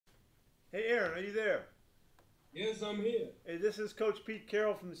Hey, Aaron, are you there? Yes, I'm here. Hey, this is Coach Pete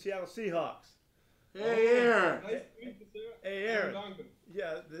Carroll from the Seattle Seahawks. Hey, Aaron. Nice to meet you, sir. Hey, Aaron. Donkor.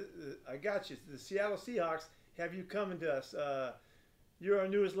 Yeah, I got you. The Seattle Seahawks have you coming to us. You're our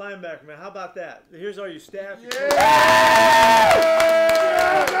newest linebacker, man. How about that? Here's all your staff. Yeah!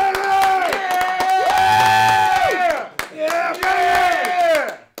 Yeah!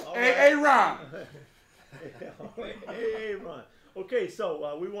 Yeah! Hey, Ron. Hey, Ron. Okay,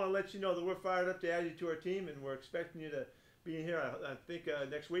 so we want to let you know that we're fired up to add you to our team, and we're expecting you to be in here. I think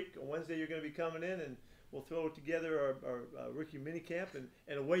next week, on Wednesday, you're going to be coming in, and we'll throw together our rookie mini camp, and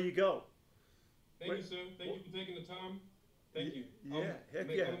away you go. Thank you, sir. Thank you for taking the time. Thank you. Yeah, heck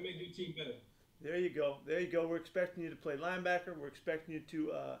yeah. I'm going to make your team better. There you go. There you go. We're expecting you to play linebacker. We're expecting you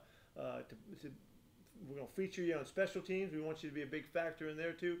to we're going to feature you on special teams. We want you to be a big factor in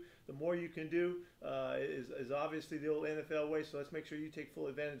there too. The more you can do is obviously the old NFL way. So let's make sure you take full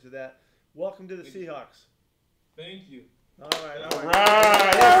advantage of that. Welcome to the Seahawks. Thank you. All right. All right.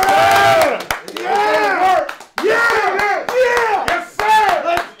 Yeah! Yeah! Yeah! Yes, sir!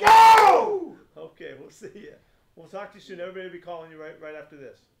 Let's go! Okay, we'll see you. We'll talk to you soon. Everybody will be calling you right after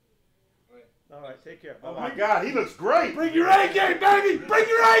this. All right, take care. Oh, my God. He looks great. Bring your A game, baby! Bring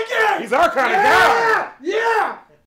your A game! He's our kind of guy. Yeah!